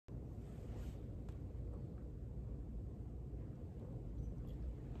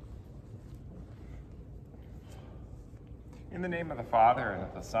In the name of the Father, and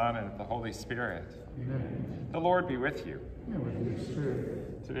of the Son, and of the Holy Spirit. Amen. The Lord be with you. And with your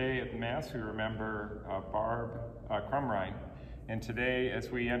spirit. Today at the Mass we remember Barb Crumrine. And today, as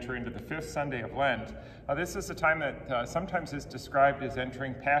we enter into the 5th Sunday of Lent, this is a time that sometimes is described as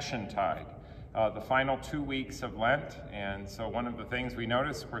entering Passiontide, the final 2 weeks of Lent. And so one of the things we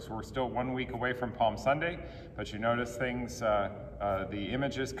notice, of course, we're still 1 week away from Palm Sunday, but you notice things, the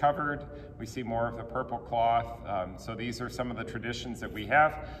images covered, we see more of the purple cloth. So these are some of the traditions that we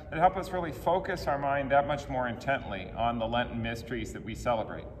have that help us really focus our mind that much more intently on the Lenten mysteries that we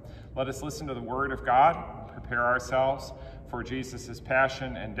celebrate. Let us listen to the Word of God, prepare ourselves for Jesus'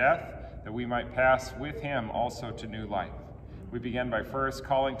 passion and death, that we might pass with him also to new life. We begin by first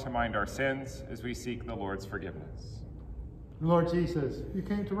calling to mind our sins as we seek the Lord's forgiveness. Lord Jesus, you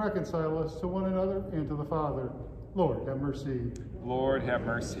came to reconcile us to one another and to the Father. Lord, have mercy. Lord, have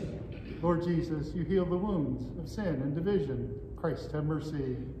mercy. Lord Jesus, you heal the wounds of sin and division. Christ, have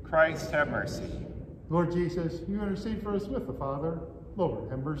mercy. Christ, have mercy. Lord Jesus, you intercede for us with the Father. Lord,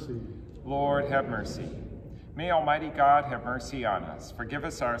 have mercy. Lord, have mercy. May Almighty God have mercy on us, forgive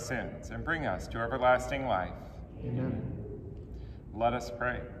us our sins, and bring us to everlasting life. Amen. Let us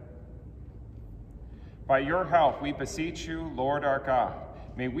pray. By your help, we beseech you, Lord our God,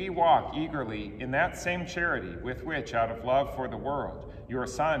 may we walk eagerly in that same charity with which, out of love for the world, your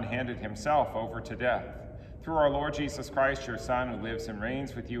Son handed himself over to death. Through our Lord Jesus Christ, your Son, who lives and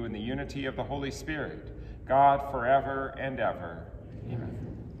reigns with you in the unity of the Holy Spirit, God forever and ever. Amen.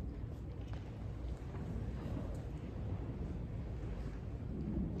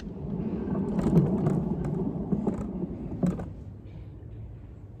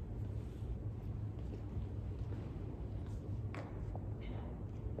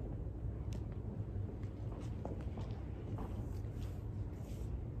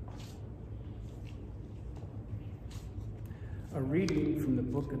 A reading from the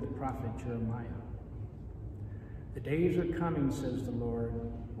book of the prophet Jeremiah. The days are coming, says the Lord,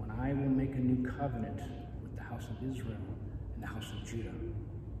 when I will make a new covenant with the house of Israel and the house of Judah.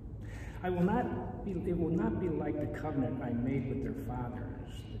 It will not be like the covenant I made with their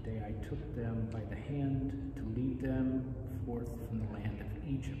fathers, the day I took them by the hand to lead them forth from the land of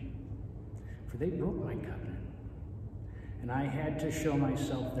Egypt. For they broke my covenant, and I had to show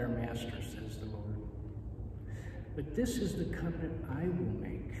myself their master, says the Lord. But this is the covenant I will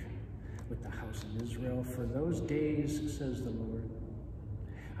make with the house of Israel for those days, says the Lord.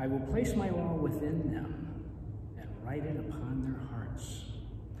 I will place my law within them and write it upon their hearts.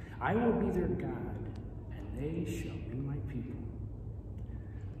 I will be their God, and they shall be my people.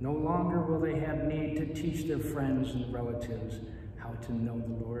 No longer will they have need to teach their friends and relatives how to know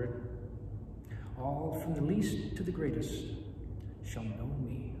the Lord. All from the least to the greatest shall know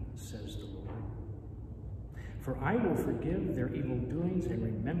me, says the Lord. For I will forgive their evil doings and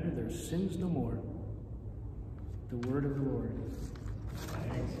remember their sins no more. The word of the Lord.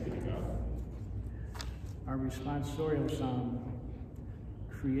 Thanks be to God. Our responsorial psalm,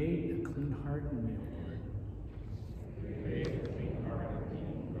 create a clean heart in me, O Lord. Create a clean heart in me,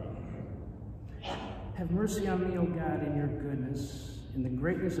 O God. Have mercy on me, O God, in your goodness. In the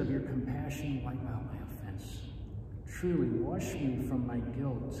greatness of your compassion, wipe out my offense. Truly, wash me from my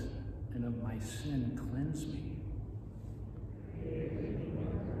guilt, and of my sin cleanse me.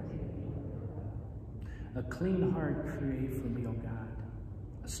 A clean heart create for me, O God.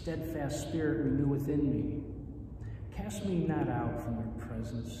 A steadfast spirit renew within me. Cast me not out from your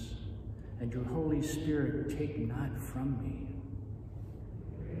presence, and your Holy Spirit take not from me.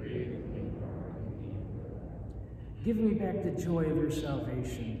 Give me back the joy of your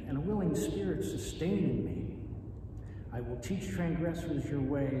salvation, and a willing spirit sustain me. I will teach transgressors your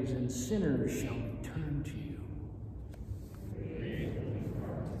ways, and sinners shall return to you.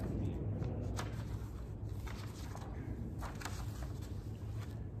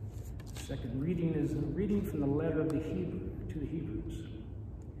 The second reading is a reading from the letter of to the Hebrews.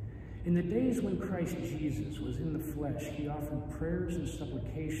 In the days when Christ Jesus was in the flesh, he offered prayers and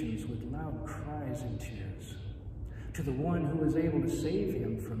supplications with loud cries and tears to the one who was able to save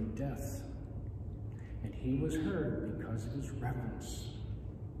him from death. And he was heard because of his reverence.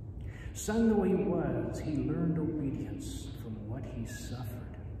 Son though he was, he learned obedience from what he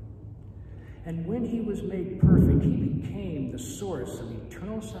suffered. And when he was made perfect, he became the source of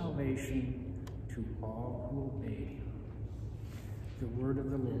eternal salvation to all who obeyed him. The word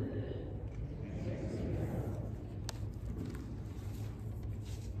of the Lord.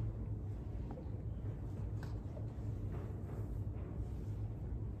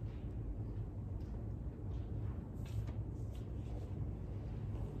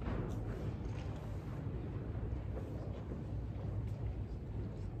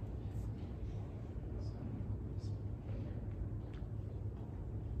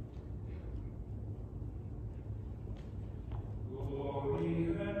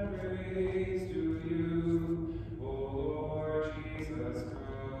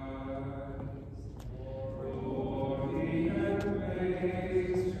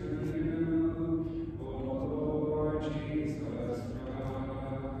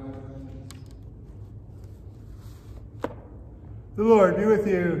 The Lord be with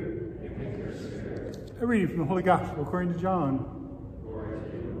you. A reading from the Holy Gospel according to John.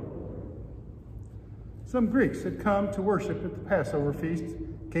 Some Greeks had come to worship at the Passover feast,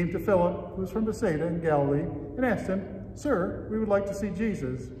 came to Philip, who was from Bethsaida in Galilee, and asked him, "Sir, we would like to see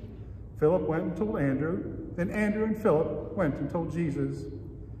Jesus." Philip went and told Andrew. Then Andrew and Philip went and told Jesus.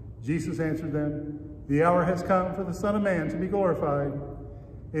 Jesus answered them, "The hour has come for the Son of Man to be glorified.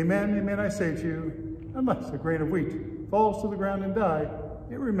 Amen, amen, I say to you, unless a grain of wheat falls to the ground and dies,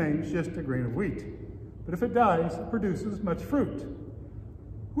 it remains just a grain of wheat. But if it dies, it produces much fruit.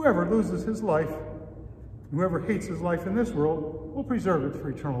 Whoever loses his life, whoever hates his life in this world, will preserve it for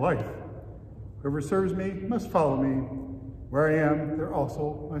eternal life. Whoever serves me must follow me. Where I am, there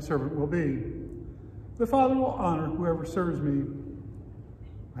also my servant will be. The Father will honor whoever serves me.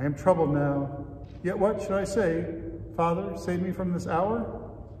 I am troubled now, yet what should I say? Father, save me from this hour?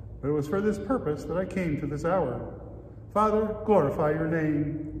 But it was for this purpose that I came to this hour. Father, glorify your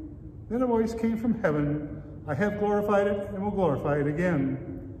name." Then a voice came from heaven, "I have glorified it and will glorify it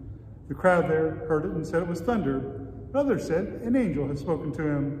again." The crowd there heard it and said it was thunder. But others said, "An angel has spoken to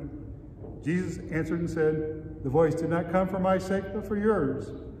him." Jesus answered and said, "The voice did not come for my sake, but for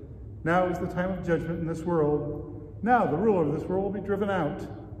yours. Now is the time of judgment in this world. Now the ruler of this world will be driven out.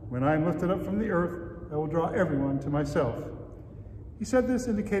 When I am lifted up from the earth, I will draw everyone to myself." He said this,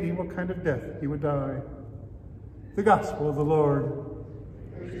 indicating what kind of death he would die. The Gospel of the Lord.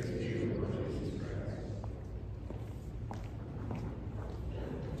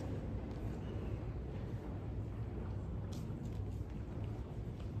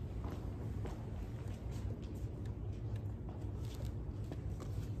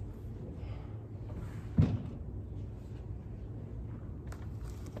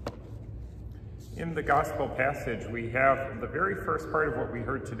 In the gospel passage, we have the very first part of what we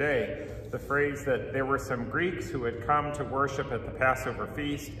heard today, the phrase that there were some Greeks who had come to worship at the Passover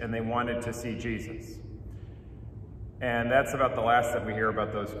feast and they wanted to see Jesus. And that's about the last that we hear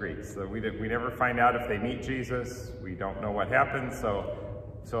about those Greeks. So we never find out if they meet Jesus. We don't know what happens.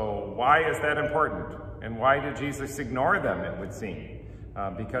 So why is that important? And why did Jesus ignore them, it would seem?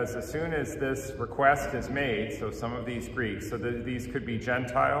 Because as soon as this request is made, so some of these Greeks, so these could be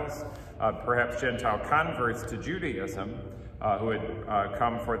Gentiles, perhaps Gentile converts to Judaism, who had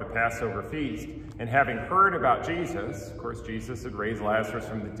come for the Passover feast, and having heard about Jesus, of course Jesus had raised Lazarus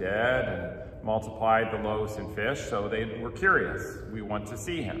from the dead and multiplied the loaves and fish, so they were curious. We want to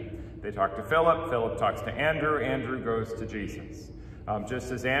see him. They talk to Philip, Philip talks to Andrew, Andrew goes to Jesus.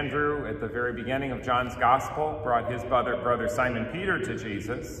 Just as Andrew, at the very beginning of John's Gospel, brought his brother Simon Peter to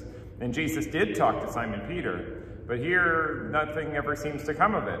Jesus, and Jesus did talk to Simon Peter, but here nothing ever seems to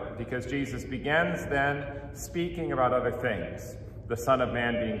come of it, because Jesus begins then speaking about other things. The Son of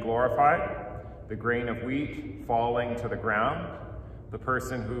Man being glorified, the grain of wheat falling to the ground, the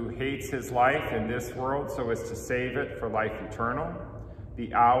person who hates his life in this world so as to save it for life eternal,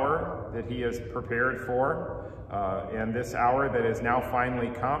 the hour that he has prepared for, and this hour that has now finally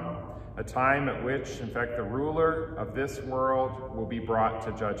come, a time at which, in fact, the ruler of this world will be brought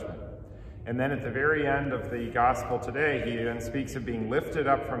to judgment. And then at the very end of the gospel today, he then speaks of being lifted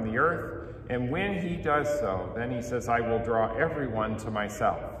up from the earth, and when he does so, then he says, "I will draw everyone to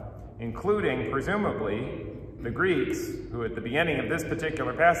myself," including, presumably, the Greeks, who at the beginning of this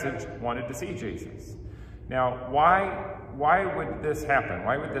particular passage wanted to see Jesus. Now, why would this happen?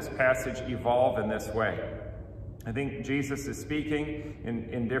 Why would this passage evolve in this way? I think Jesus is speaking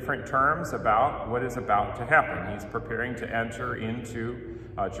in different terms about what is about to happen. He's preparing to enter into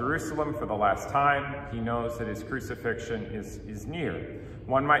Jerusalem for the last time. He knows that his crucifixion is near.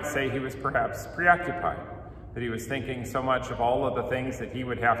 One might say he was perhaps preoccupied, that he was thinking so much of all of the things that he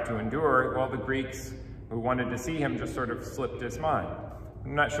would have to endure, while the Greeks who wanted to see him just sort of slipped his mind.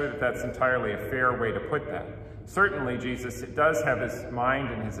 I'm not sure that that's entirely a fair way to put that. Certainly, Jesus does have his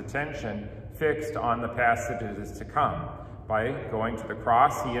mind and his attention fixed on the passages to come. By going to the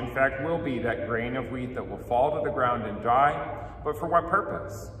cross, he in fact will be that grain of wheat that will fall to the ground and die, but for what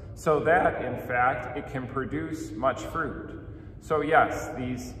purpose? So that, in fact, it can produce much fruit. So yes,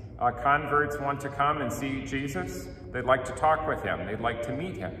 these converts want to come and see Jesus. They'd like to talk with him. They'd like to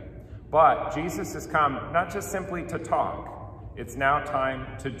meet him. But Jesus has come not just simply to talk. It's now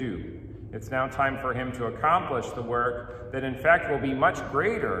time to do. It's now time for him to accomplish the work that in fact will be much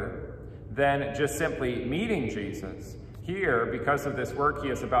greater than just simply meeting Jesus. Here, because of this work he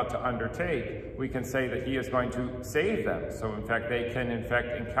is about to undertake, we can say that he is going to save them. So in fact, they can in fact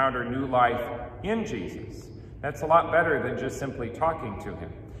encounter new life in Jesus. That's a lot better than just simply talking to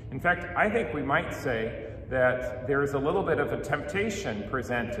him. In fact, I think we might say that there is a little bit of a temptation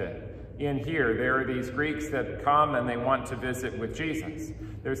presented in here. There are these Greeks that come and they want to visit with Jesus.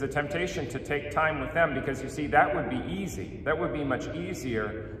 There's a temptation to take time with them because, you see, that would be easy. That would be much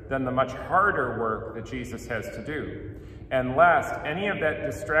easier than the much harder work that Jesus has to do. And lest any of that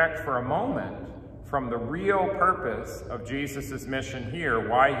distract for a moment from the real purpose of Jesus' mission here,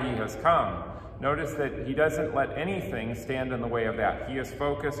 why he has come, notice that he doesn't let anything stand in the way of that. He is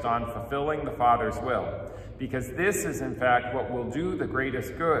focused on fulfilling the Father's will, because this is, in fact, what will do the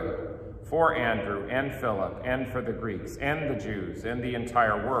greatest good for Andrew and Philip and for the Greeks and the Jews and the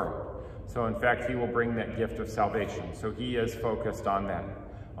entire world. So, in fact, he will bring that gift of salvation. So he is focused on that,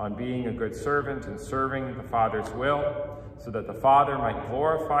 on being a good servant and serving the Father's will, so that the Father might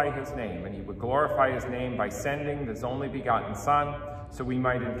glorify his name, and he would glorify his name by sending his only begotten Son, so we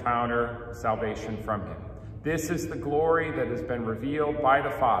might encounter salvation from him. This is the glory that has been revealed by the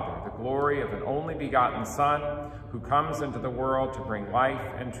Father, the glory of an only begotten Son who comes into the world to bring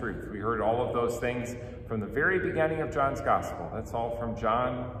life and truth. We heard all of those things from the very beginning of John's Gospel. That's all from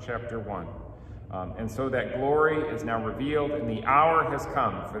John chapter 1. And so that glory is now revealed, and the hour has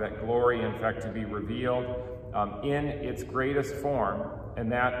come for that glory, in fact, to be revealed in its greatest form,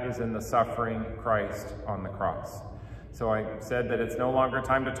 and that is in the suffering Christ on the cross. So I said that it's no longer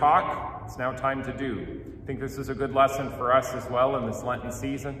time to talk, it's now time to do. I think this is a good lesson for us as well in this Lenten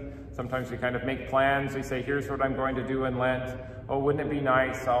season. Sometimes we kind of make plans, we say, here's what I'm going to do in Lent. Oh, wouldn't it be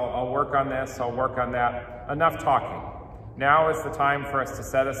nice? I'll work on this, I'll work on that. Enough talking. Now is the time for us to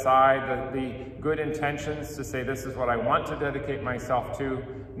set aside the good intentions to say, this is what I want to dedicate myself to.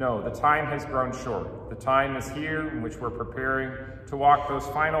 No, the time has grown short. The time is here in which we're preparing to walk those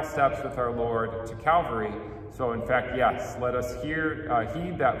final steps with our Lord to Calvary. So in fact, yes, let us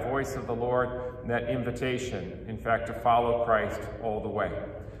heed that voice of the Lord, and that invitation, in fact, to follow Christ all the way.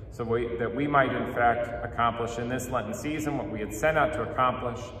 So that we might, in fact, accomplish in this Lenten season what we had set out to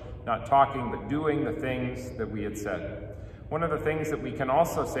accomplish, not talking, but doing the things that we had said. One of the things that we can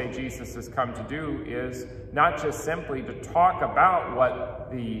also say Jesus has come to do is not just simply to talk about what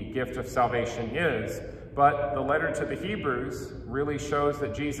the gift of salvation is, but the letter to the Hebrews really shows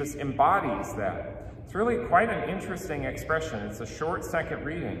that Jesus embodies that. It's really quite an interesting expression. It's a short second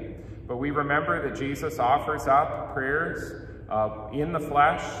reading, but we remember that Jesus offers up prayers in the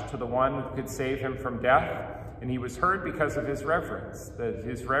flesh to the one who could save him from death, and he was heard because of his reverence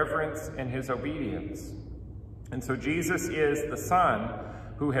and his obedience. And so Jesus is the Son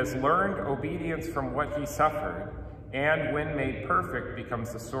who has learned obedience from what he suffered, and when made perfect,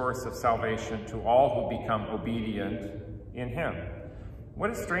 becomes the source of salvation to all who become obedient in him. What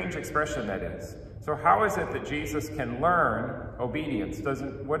a strange expression that is. So how is it that Jesus can learn obedience?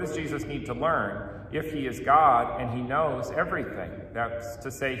 What does Jesus need to learn if he is God and he knows everything? That's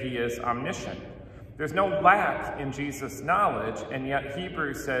to say, he is omniscient. There's no lack in Jesus' knowledge, and yet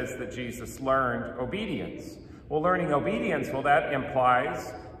Hebrews says that Jesus learned obedience. Well, learning obedience, that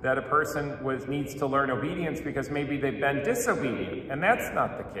implies that a person needs to learn obedience because maybe they've been disobedient. And that's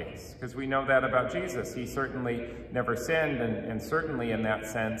not the case, because we know that about Jesus. He certainly never sinned, and certainly in that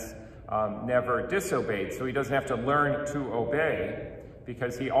sense, never disobeyed. So he doesn't have to learn to obey,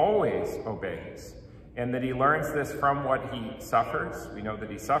 because he always obeys. And that he learns this from what he suffers. We know that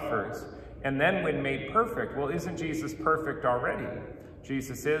he suffers. And then when made perfect, isn't Jesus perfect already?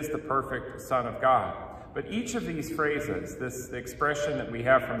 Jesus is the perfect Son of God. But each of these phrases, this expression that we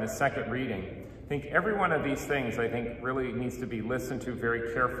have from the second reading, I think every one of these things, really needs to be listened to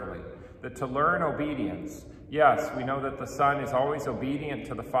very carefully. That to learn obedience, yes, we know that the Son is always obedient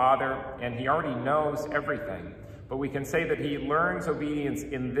to the Father, and he already knows everything. But we can say that he learns obedience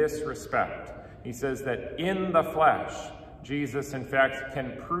in this respect. He says that in the flesh, Jesus, in fact,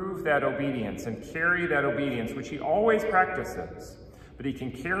 can prove that obedience and carry that obedience, which he always practices. But he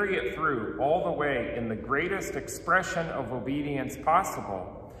can carry it through all the way in the greatest expression of obedience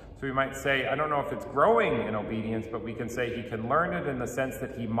possible. So we might say, I don't know if it's growing in obedience, but we can say he can learn it in the sense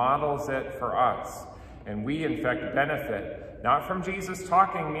that he models it for us. And we, in fact, benefit, not from Jesus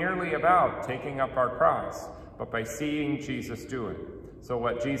talking merely about taking up our cross, but by seeing Jesus do it. So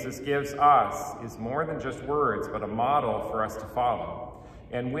what Jesus gives us is more than just words, but a model for us to follow.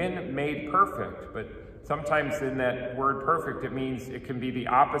 And when made perfect, but sometimes in that word perfect, it means it can be the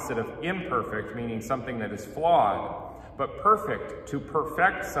opposite of imperfect, meaning something that is flawed. But perfect, to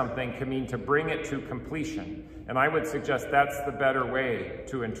perfect something, can mean to bring it to completion. And I would suggest that's the better way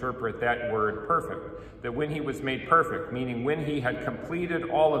to interpret that word perfect. That when he was made perfect, meaning when he had completed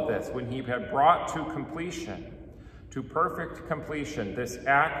all of this, when he had brought to completion, to perfect completion, this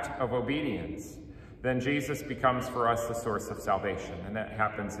act of obedience, then Jesus becomes for us the source of salvation. And that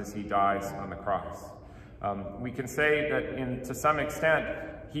happens as he dies on the cross. We can say that to some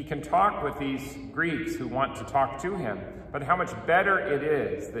extent, he can talk with these Greeks who want to talk to him, but how much better it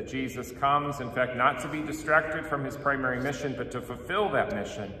is that Jesus comes, in fact, not to be distracted from his primary mission, but to fulfill that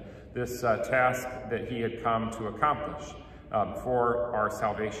mission, this task that he had come to accomplish for our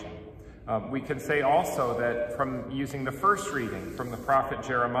salvation. We can say also that from using the first reading from the prophet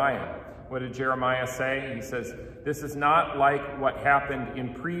Jeremiah, what did Jeremiah say? He says, this is not like what happened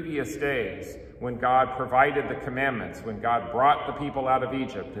in previous days when God provided the commandments, when God brought the people out of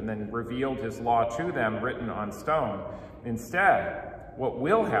Egypt and then revealed his law to them written on stone. Instead, what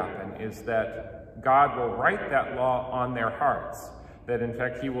will happen is that God will write that law on their hearts, that in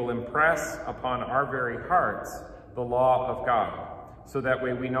fact he will impress upon our very hearts the law of God. So that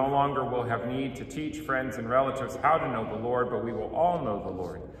way we no longer will have need to teach friends and relatives how to know the Lord, but we will all know the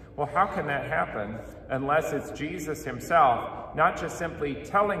Lord. Well, how can that happen unless it's Jesus himself, not just simply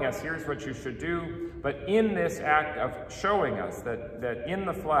telling us, here's what you should do, but in this act of showing us that in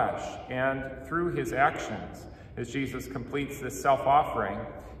the flesh and through his actions, as Jesus completes this self-offering,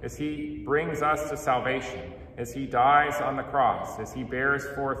 as he brings us to salvation, as he dies on the cross, as he bears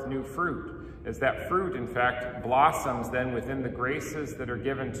forth new fruit, as that fruit, in fact, blossoms then within the graces that are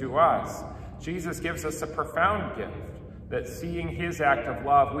given to us, Jesus gives us a profound gift, that seeing his act of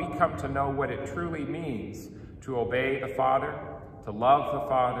love, we come to know what it truly means to obey the Father, to love the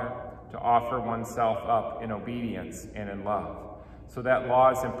Father, to offer oneself up in obedience and in love. So that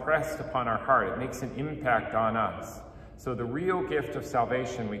law is impressed upon our heart. It makes an impact on us. So the real gift of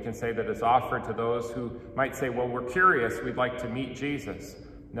salvation, we can say, that is offered to those who might say, well, we're curious, we'd like to meet Jesus.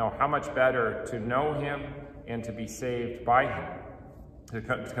 No, how much better to know him and to be saved by him,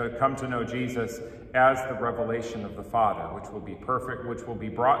 to come to know Jesus as the revelation of the Father, which will be perfect, which will be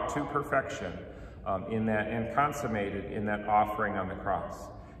brought to perfection in that and consummated in that offering on the cross.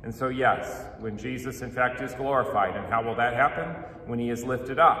 And so yes, when Jesus in fact is glorified, and how will that happen? When he is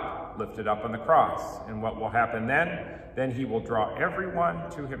lifted up on the cross. And what will happen then? Then he will draw everyone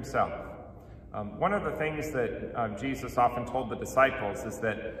to himself. One of the things that Jesus often told the disciples is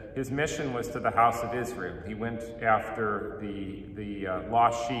that his mission was to the house of Israel. He went after the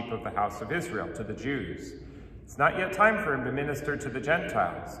lost sheep of the house of Israel, to the Jews. It's not yet time for him to minister to the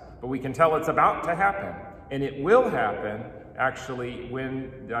Gentiles, but we can tell it's about to happen. And it will happen, actually,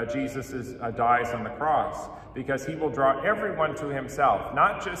 when Jesus dies on the cross, because he will draw everyone to himself,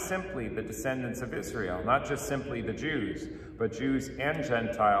 not just simply the descendants of Israel, not just simply the Jews, but Jews and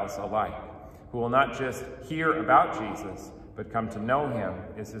Gentiles alike, who will not just hear about Jesus, but come to know him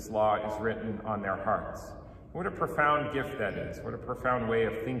as his law is written on their hearts. What a profound gift that is. What a profound way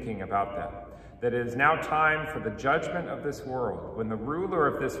of thinking about that. That it is now time for the judgment of this world, when the ruler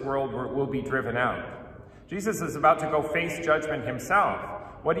of this world will be driven out. Jesus is about to go face judgment himself.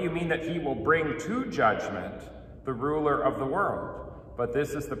 What do you mean that he will bring to judgment the ruler of the world? But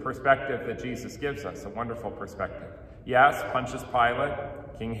this is the perspective that Jesus gives us, a wonderful perspective. Yes, Pontius Pilate,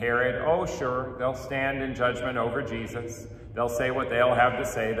 King Herod, oh sure, they'll stand in judgment over Jesus. They'll say what they'll have to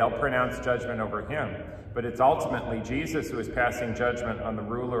say. They'll pronounce judgment over him. But it's ultimately Jesus who is passing judgment on the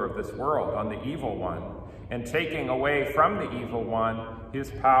ruler of this world, on the evil one, and taking away from the evil one his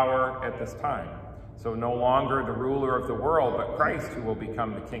power at this time. So no longer the ruler of the world, but Christ, who will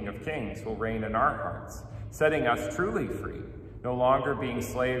become the King of Kings, will reign in our hearts, setting us truly free, no longer being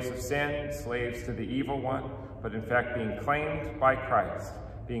slaves of sin, slaves to the evil one, but in fact being claimed by Christ,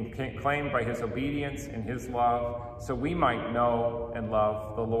 being claimed by his obedience and his love, so we might know and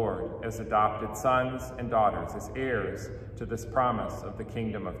love the Lord as adopted sons and daughters, as heirs to this promise of the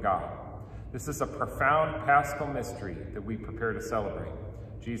kingdom of God. This is a profound paschal mystery that we prepare to celebrate.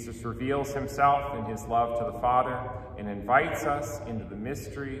 Jesus reveals himself in his love to the Father and invites us into the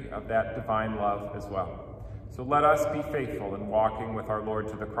mystery of that divine love as well. So let us be faithful in walking with our Lord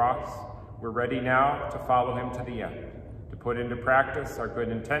to the cross. We're ready now to follow him to the end, to put into practice our good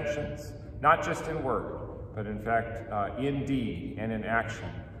intentions, not just in word, but in fact in deed and in action.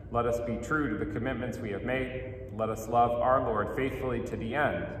 Let us be true to the commitments we have made. Let us love our Lord faithfully to the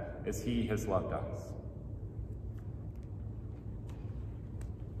end as he has loved us.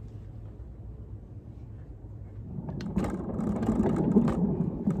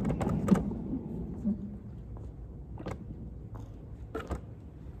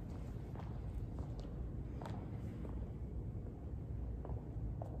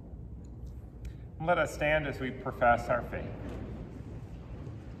 Let us stand as we profess our faith.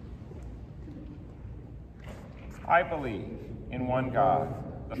 I believe in one God,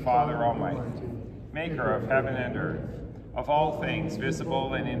 the Father Almighty, maker of heaven and earth, of all things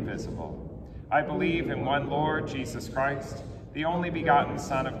visible and invisible. I believe in one Lord Jesus Christ, the only begotten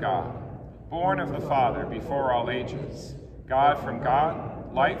Son of God, born of the Father before all ages, God from God,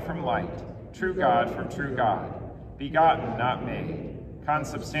 light from light, true God from true God, begotten, not made,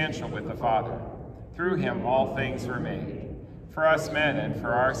 consubstantial with the Father. Through him all things were made. For us men and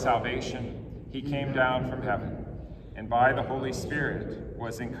for our salvation, he came down from heaven, and by the Holy Spirit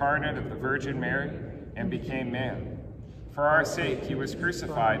was incarnate of the Virgin Mary and became man. For our sake he was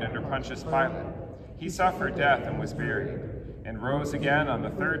crucified under Pontius Pilate. He suffered death and was buried, and rose again on the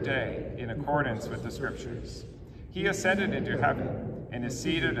third day in accordance with the Scriptures. He ascended into heaven and is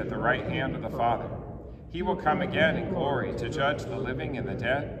seated at the right hand of the Father. He will come again in glory to judge the living and the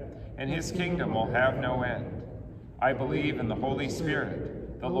dead, and his kingdom will have no end. I believe in the Holy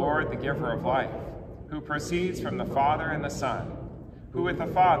Spirit, the Lord, the giver of life, who proceeds from the Father and the Son, who with the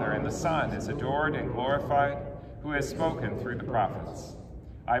Father and the Son is adored and glorified, who has spoken through the prophets.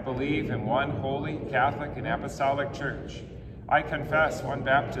 I believe in one holy, Catholic, and Apostolic Church. I confess one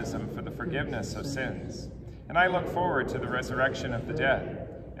baptism for the forgiveness of sins, and I look forward to the resurrection of the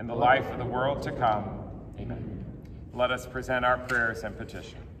dead and the life of the world to come. Amen. Let us present our prayers and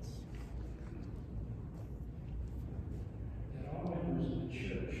petitions. That all members of the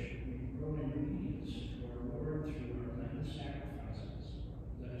Church may grow in obedience to our Lord through our Lenten sacrifices,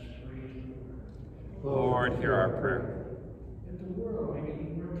 let us pray to the Lord. Lord, hear our prayer. That the world may be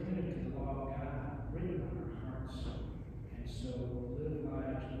more attentive to the law of God written on our hearts, and so live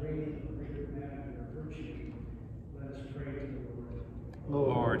lives great in greater value or virtue, let us pray to the Lord.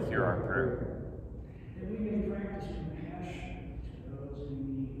 Lord, hear our prayer. That we may practice compassion to those in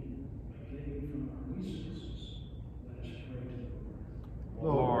need by giving from our resources, let us pray to the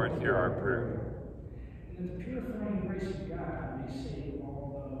Lord. Lord, hear our prayer. And that the purifying grace of God may save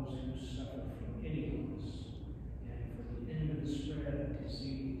all those who suffer from any illness, and for the end of the spread of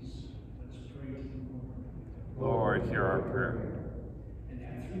disease, let us pray to the Lord. Lord, hear our prayer. And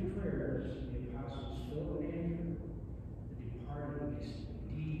that through prayers the apostles Philip and Andrew, the departed,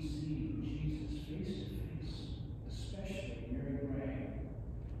 may indeed see Jesus face to face, especially Mary Bragg.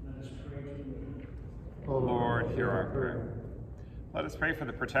 Let us pray to the Lord. Lord, hear our prayer. Let us pray for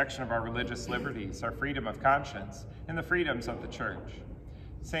the protection of our religious liberties, our freedom of conscience, and the freedoms of the Church.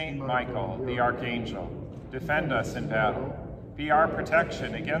 Saint Michael, the Archangel, defend us in battle. Be our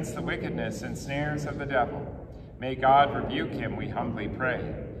protection against the wickedness and snares of the devil. May God rebuke him, we humbly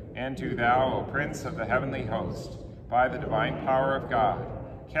pray. And do thou, O Prince of the heavenly host, by the divine power of God,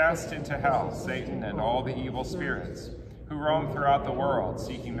 cast into hell Satan and all the evil spirits who roam throughout the world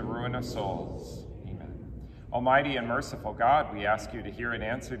seeking the ruin of souls. Amen. Almighty and merciful God, we ask you to hear and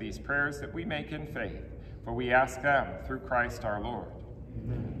answer these prayers that we make in faith, for we ask them through Christ our Lord.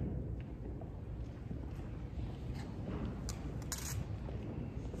 Amen.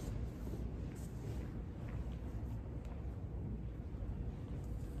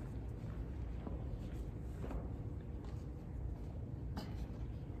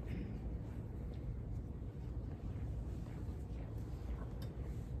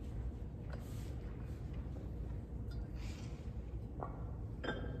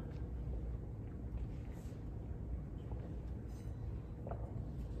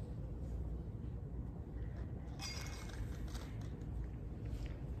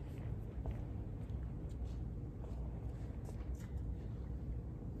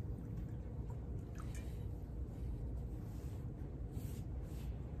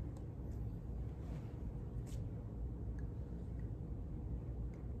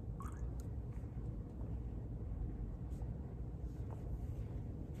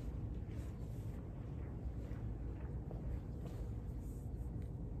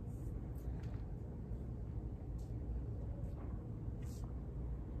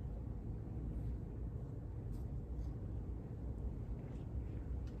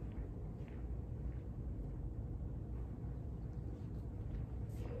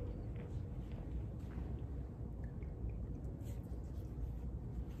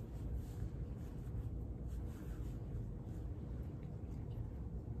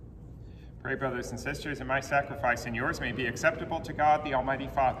 Pray, brothers and sisters, that my sacrifice and yours may be acceptable to God, the Almighty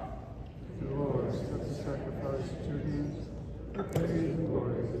Father. Lord, accept the sacrifice at your hands, for praise and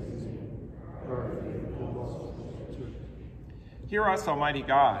glory of his name, for our faith and loss of the Church. Hear us, Almighty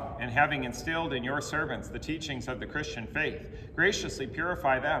God, and having instilled in your servants the teachings of the Christian faith, graciously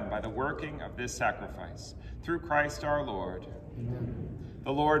purify them by the working of this sacrifice. Through Christ our Lord. Amen.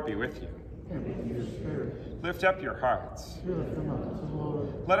 The Lord be with you. And with your spirit, Lift up your hearts. we lift them up to the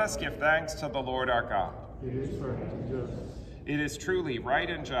Lord. Let us give thanks to the Lord our God. It is right and just. It is truly right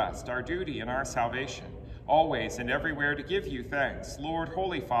and just, our duty and our salvation, always and everywhere to give you thanks, Lord,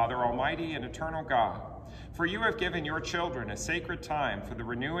 Holy Father, Almighty and eternal God. For you have given your children a sacred time for the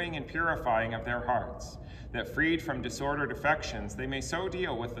renewing and purifying of their hearts. that freed from disordered affections, they may so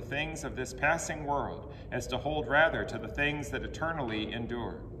deal with the things of this passing world as to hold rather to the things that eternally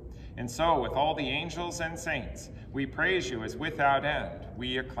endure. And so, with all the angels and saints, we praise you as without end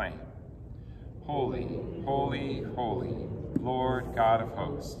we acclaim. Holy, holy, holy, Lord God of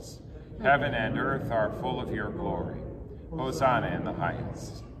hosts, heaven and earth are full of your glory. Hosanna in the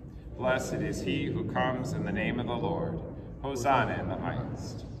highest. Blessed is he who comes in the name of the Lord. Hosanna in the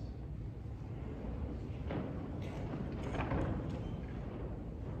highest.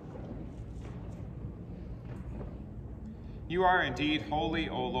 You are indeed holy,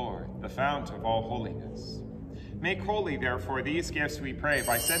 O Lord, the fount of all holiness. Make holy, therefore, these gifts, we pray,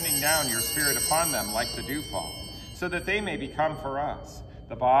 by sending down your Spirit upon them like the dewfall, so that they may become for us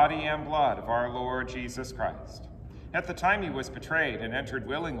the body and blood of our Lord Jesus Christ. At the time he was betrayed and entered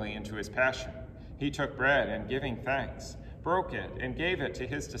willingly into his passion, he took bread and, giving thanks, broke it and gave it to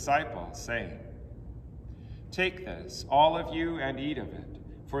his disciples, saying, "Take this, all of you, and eat of it,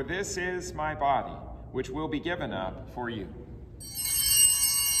 for this is my body, which will be given up for you."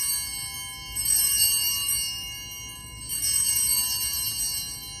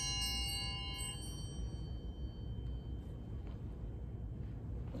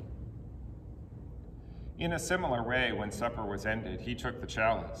 In a similar way, when supper was ended, he took the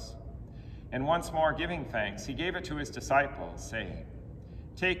chalice, and once more giving thanks, he gave it to his disciples, saying,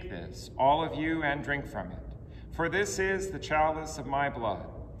 "Take this, all of you, and drink from it, for this is the chalice of my blood,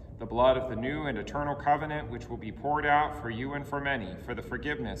 the blood of the new and eternal covenant, which will be poured out for you and for many for the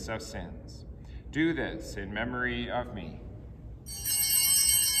forgiveness of sins. Do this in memory of me."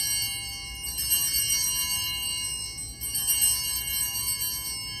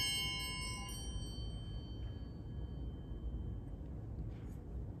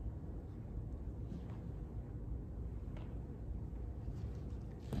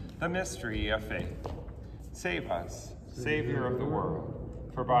 The mystery of faith. Save us, Savior of the world,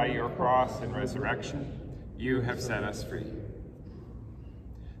 for by your cross and resurrection, you have set us free.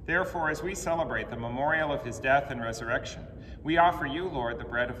 Therefore, as we celebrate the memorial of his death and resurrection, we offer you, Lord, the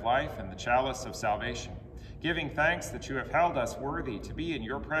bread of life and the chalice of salvation, giving thanks that you have held us worthy to be in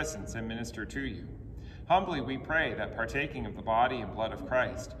your presence and minister to you. Humbly we pray that, partaking of the body and blood of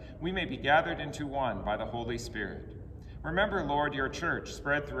Christ, we may be gathered into one by the Holy Spirit. Remember, Lord, your church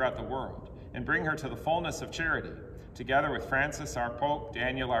spread throughout the world, and bring her to the fullness of charity, together with Francis, our Pope,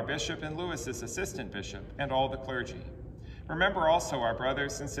 Daniel, our Bishop, and Louis, his Assistant Bishop, and all the clergy. Remember also our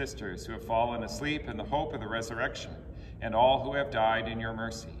brothers and sisters who have fallen asleep in the hope of the resurrection, and all who have died in your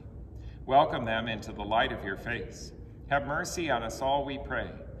mercy. Welcome them into the light of your face. Have mercy on us all, we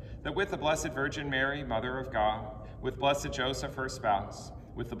pray, that with the Blessed Virgin Mary, Mother of God, with Blessed Joseph, her spouse,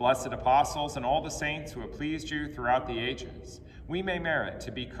 with the blessed apostles and all the saints who have pleased you throughout the ages, we may merit to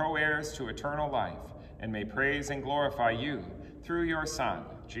be co-heirs to eternal life, and may praise and glorify you through your Son,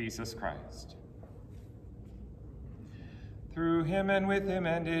 Jesus Christ. Through him and with him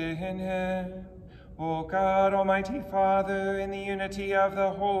and in him, O God, Almighty Father, in the unity of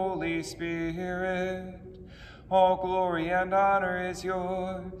the Holy Spirit, all glory and honor is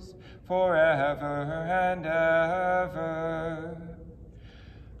yours forever and ever.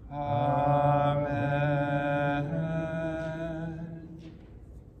 Amen.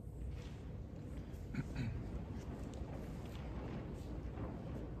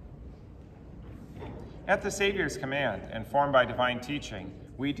 At the Savior's command, and formed by divine teaching,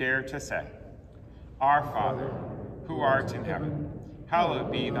 we dare to say, Our Father, who art in heaven,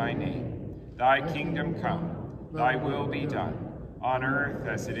 hallowed be thy name. Thy kingdom come, thy will be done, on earth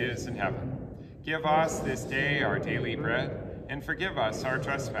as it is in heaven. Give us this day our daily bread, and forgive us our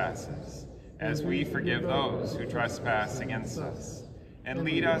trespasses, as we forgive those who trespass against us. And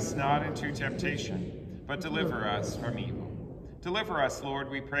lead us not into temptation, but deliver us from evil. Deliver us, Lord,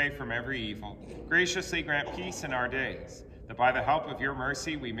 we pray, from every evil. Graciously grant peace in our days, that by the help of your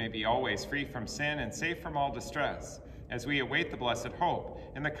mercy we may be always free from sin and safe from all distress, as we await the blessed hope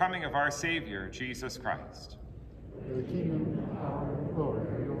and the coming of our Savior, Jesus Christ. The kingdom, power, and glory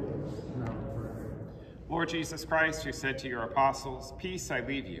are yours, now and forever. Lord Jesus Christ, who said to your apostles, Peace I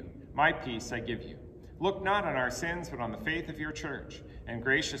leave you, my peace I give you. Look not on our sins, but on the faith of your church, and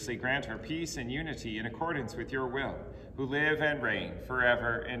graciously grant her peace and unity in accordance with your will, who live and reign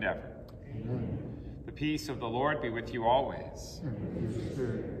forever and ever. Amen. The peace of the Lord be with you always. And with your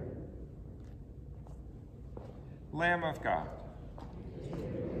spirit. Lamb of God.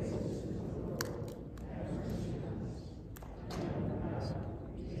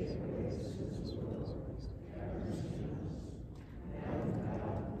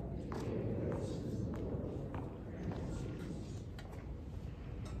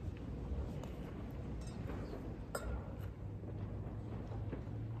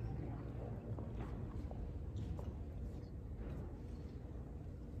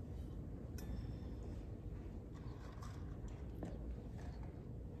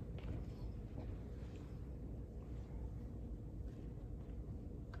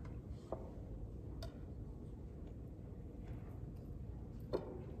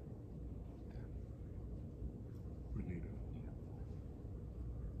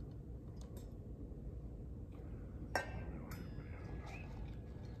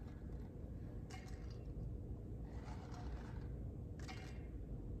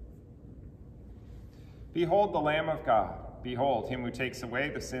 Behold the Lamb of God. Behold him who takes away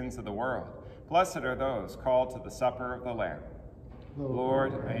the sins of the world. Blessed are those called to the supper of the Lamb.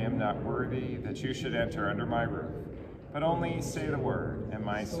 Lord, I am not worthy that you should enter under my roof, but only say the word, and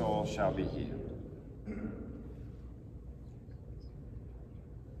my soul shall be healed.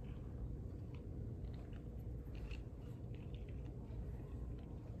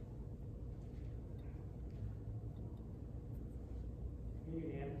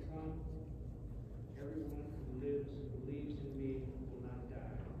 Everyone who lives and believes in me will not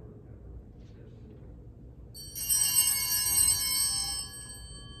die forever.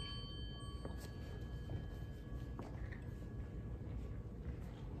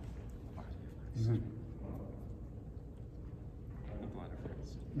 Amen. The blood of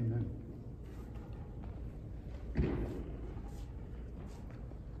Christ. Amen. Amen.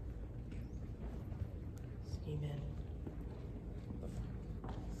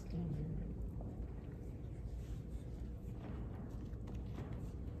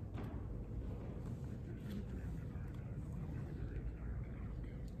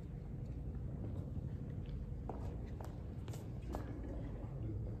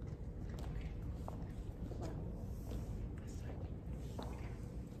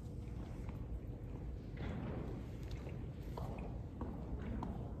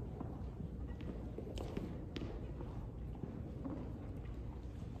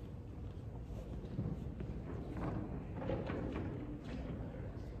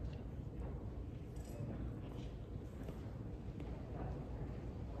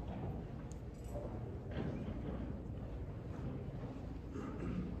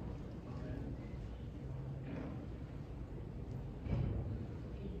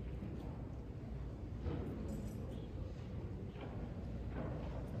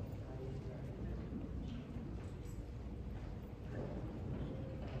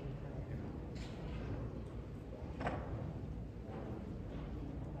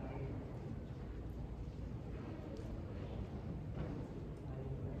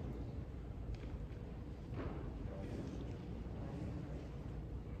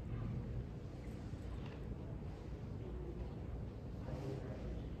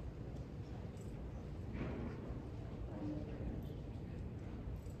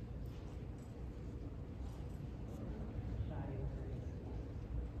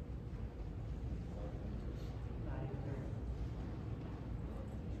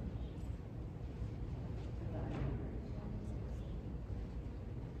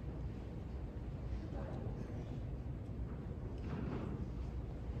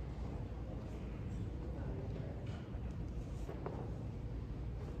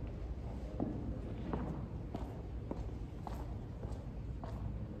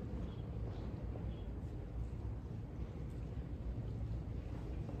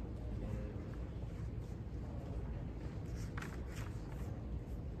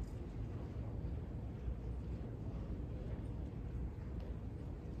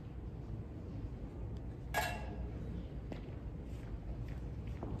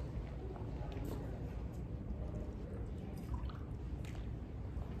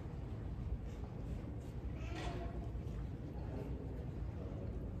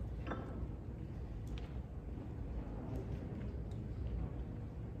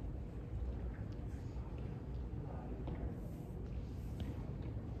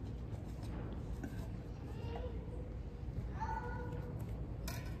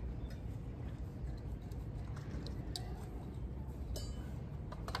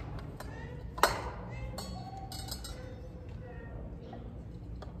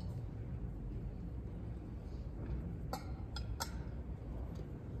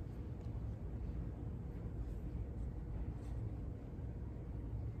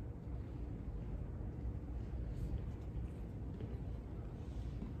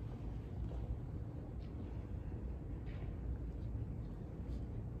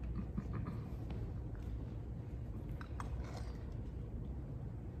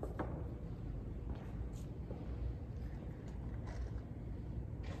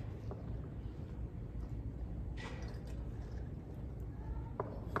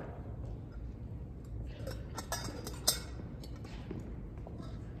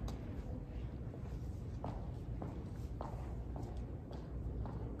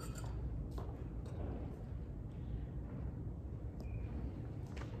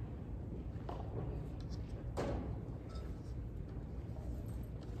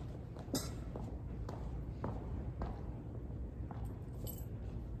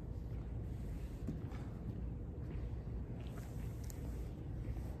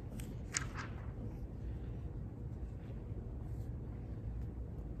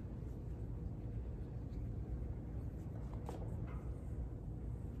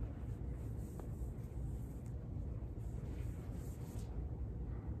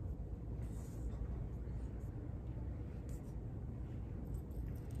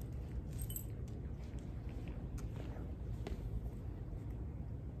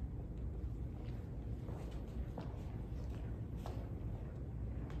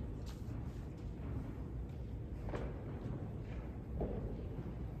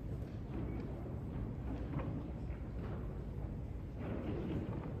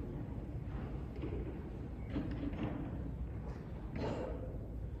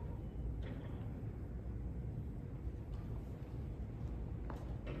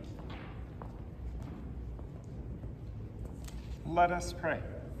 Let us pray.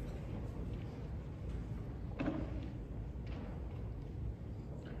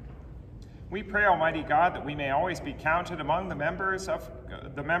 We pray, Almighty God, that we may always be counted among the members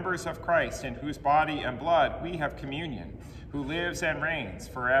of Christ, in whose body and blood we have communion, who lives and reigns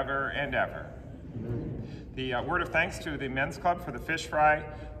forever and ever. Amen. The word of thanks to the Men's Club for the fish fry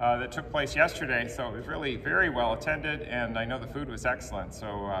that took place yesterday. So it was really very well attended, and I know the food was excellent.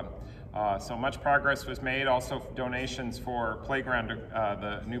 So much progress was made. Also donations for playground,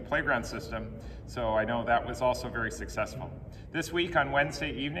 the new playground system. So I know that was also very successful. This week on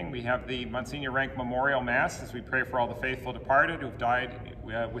Wednesday evening, we have the Monsignor Rank Memorial Mass as we pray for all the faithful departed who've died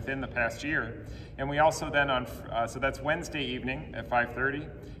within the past year. And we also then so that's Wednesday evening at 5:30.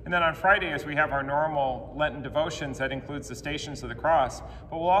 And then on Friday, as we have our normal Lenten devotions, that includes the Stations of the Cross,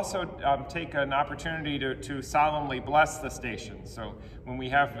 but we'll also take an opportunity to solemnly bless the stations. So when we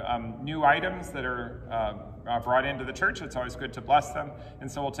have new items that are brought into the church, it's always good to bless them.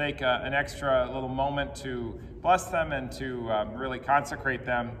 And so we'll take an extra little moment to bless them and to really consecrate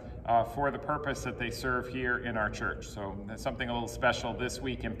them for the purpose that they serve here in our church. So there's something a little special this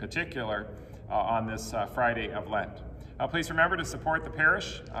week in particular on this Friday of Lent. Please remember to support the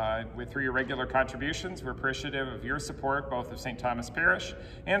parish through your regular contributions. We're appreciative of your support, both of St. Thomas Parish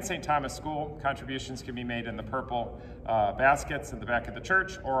and St. Thomas School. Contributions can be made in the purple baskets in the back of the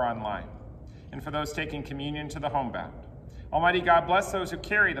church or online. And for those taking communion, to the homebound. Almighty God, bless those who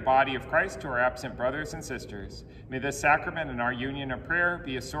carry the body of Christ to our absent brothers and sisters. May this sacrament and our union of prayer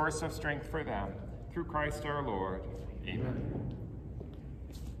be a source of strength for them. Through Christ our Lord. Amen.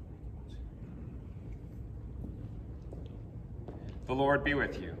 The Lord be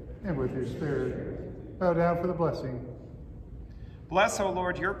with you. And with your spirit. Bow down for the blessing. Bless, O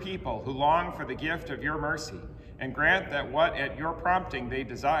Lord, your people who long for the gift of your mercy, and grant that what at your prompting they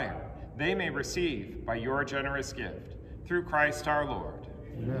desire, they may receive by your generous gift. Through Christ our Lord.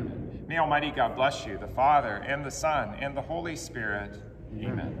 Amen. May Almighty God bless you, the Father, and the Son, and the Holy Spirit.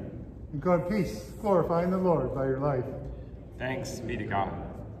 Amen. And go in peace, glorifying the Lord by your life. Thanks be to God.